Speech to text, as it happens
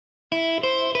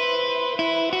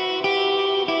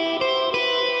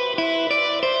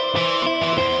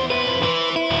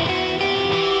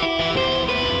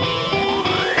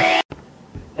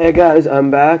Hey guys,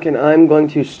 I'm back, and I'm going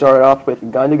to start off with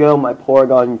Gundigo, my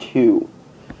Porygon 2.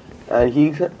 And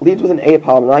he leads with an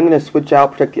A-Palm, and I'm going to switch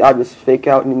out, protect the obvious Fake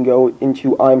Out, and go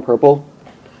into I'm Purple.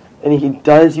 And he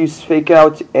does use Fake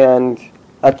Out, and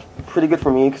that's pretty good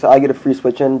for me, because I get a free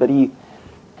switch in, but he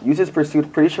uses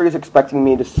Pursuit. Pretty sure he's expecting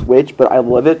me to switch, but I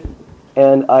live it,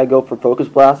 and I go for Focus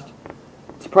Blast.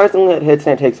 Surprisingly, it hits,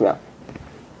 and it takes him out.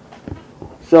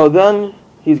 So then,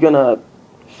 he's going to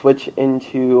switch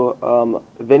into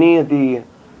Vinny, I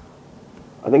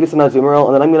think it's an Azumarill,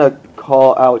 and then I'm going to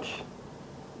call out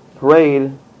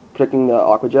Parade, predicting the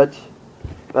Aqua Jet,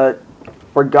 but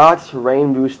forgot to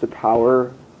Rain boost the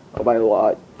power by a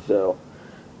lot, so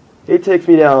it takes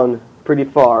me down pretty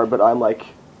far, but I'm like,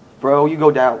 bro, you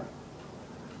go down.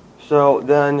 So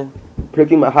then,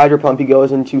 predicting my Hydro Pump, he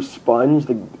goes into Sponge,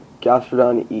 the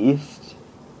Gastrodon East,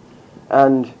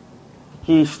 and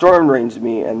he Storm Rains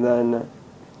me, and then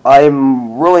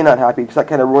I'm really not happy because that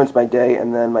kind of ruins my day,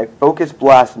 and then my Focus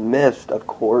Blast missed, of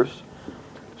course.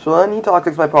 So then he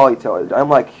Toxics my Politoed. I'm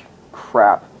like,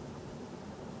 crap.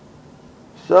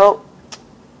 So,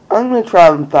 I'm going to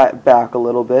try him back a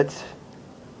little bit.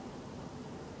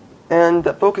 And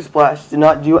the Focus Blast did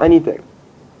not do anything.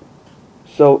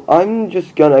 So I'm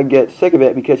just going to get sick of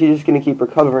it because he's just going to keep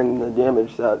recovering the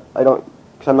damage that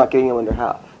because I'm not getting him under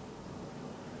half.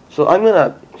 So I'm going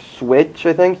to switch,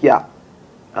 I think, yeah.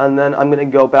 And then I'm going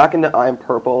to go back into I'm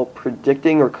Purple,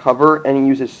 predicting Recover, and he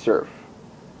uses Surf.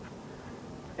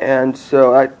 And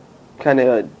so that kind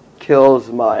of kills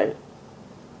my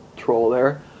troll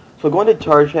there. So going to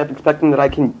Charge Champ, expecting that I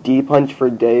can D-Punch for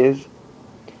days.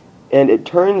 And it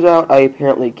turns out I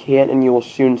apparently can't, and you will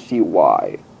soon see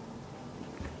why.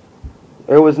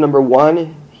 There was number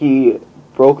 1, he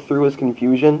broke through his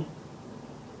confusion.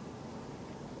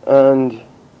 And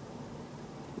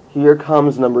here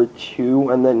comes number 2,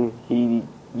 and then he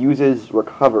uses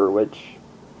Recover, which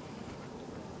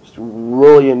is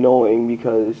really annoying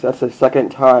because that's the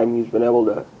second time he's been able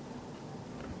to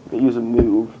use a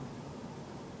move.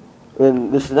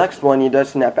 Then this next one, he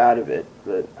does snap out of it,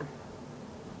 but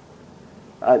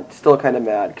I'm still kind of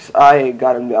mad because I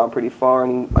got him down pretty far,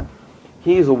 and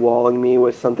he's walling me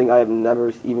with something I have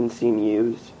never even seen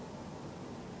used.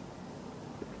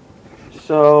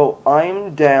 So,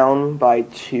 I'm down by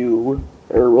 2,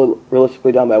 or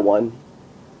realistically down by 1.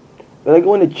 Then I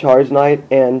go into Charge Knight,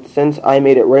 and since I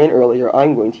made it rain earlier,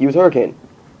 I'm going to use Hurricane.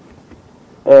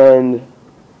 And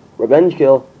Revenge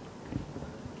Kill.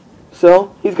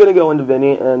 So, he's going to go into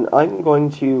Vinny, and I'm going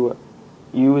to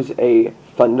use a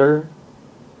Thunder.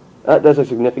 That does a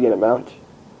significant amount.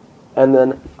 And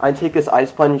then I take this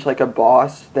Ice Punch like a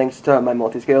boss, thanks to my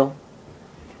Multiscale.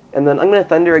 And then I'm going to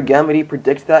Thunder again, but he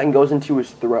predicts that and goes into his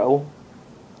Throw.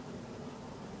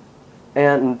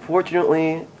 And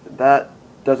unfortunately, that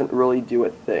doesn't really do a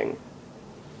thing.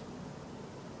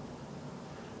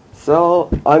 So,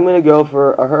 I'm going to go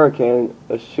for a Hurricane,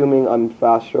 assuming I'm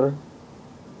faster.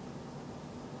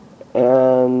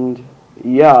 And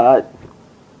yeah, that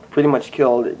pretty much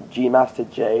killed G-Master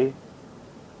J.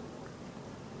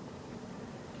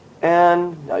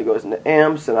 And now he goes into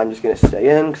Amps, and I'm just going to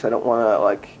stay in because I don't want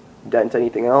to, dent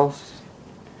anything else.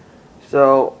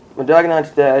 So, my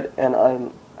Dragonite's dead, and I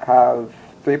have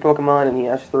 3 Pokemon, and he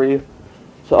has 3.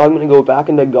 So I'm going to go back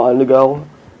into Gundigo, and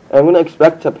I'm going to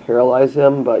expect to paralyze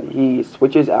him, but he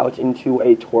switches out into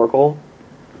a Torkoal,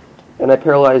 and I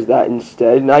paralyze that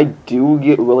instead. And I do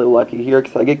get really lucky here,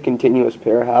 because I get continuous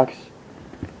Para Hacks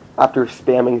after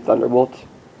spamming Thunderbolt.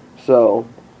 So,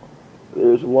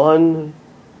 there's 1,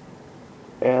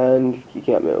 and he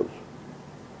can't move.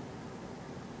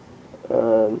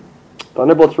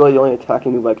 Thunderbolt's really the only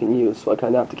attacking move I can use, so I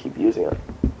kind of have to keep using it.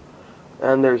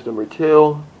 And there's number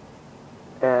 2,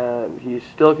 and he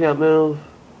still can't move.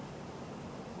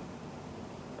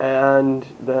 And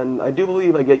then I do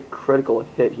believe I get critical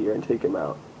hit here and take him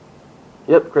out.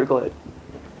 Yep, critical hit.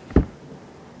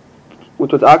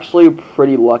 Which was actually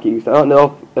pretty lucky, because I don't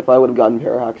know if I would have gotten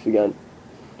Parahax again.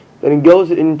 Then he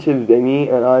goes into Vinny,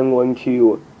 and I'm going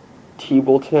to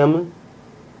T-Bolt him.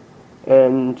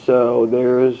 And so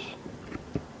there's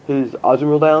his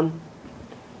Azumarill down.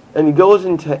 And he goes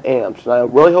into Amps. And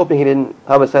I'm really hoping he didn't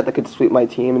have a set that could sweep my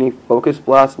team. And he Focus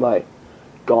Blasts my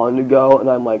Gundigo. And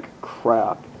I'm like,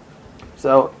 crap.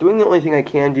 So, doing the only thing I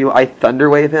can do, I Thunder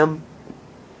Wave him.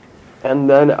 And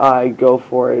then I go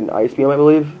for an Ice Beam, I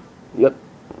believe. Yep.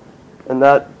 And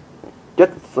that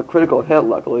gets a critical hit,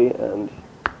 luckily. And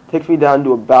takes me down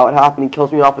to about half. And he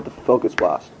kills me off with the Focus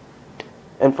Blast.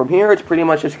 And from here, it's pretty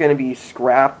much just going to be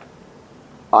Scrap,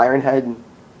 Iron Head,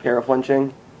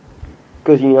 Paraflinching,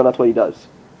 because that's what he does.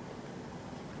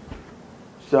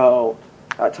 So,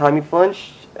 that time he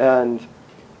flinched, and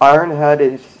Iron Head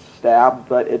is stabbed,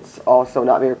 but it's also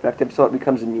not very effective, so it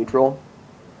becomes a neutral,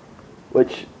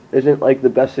 which isn't like the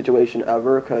best situation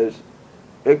ever, because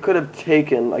it could have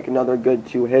taken like another good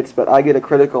 2 hits, but I get a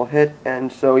critical hit,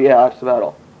 and so yeah, it's the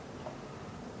battle.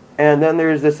 And then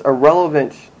there's this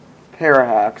irrelevant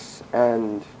Parahacks,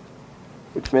 and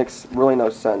which makes really no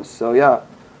sense. So yeah,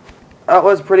 that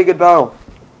was a pretty good battle.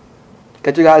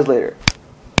 Catch you guys later.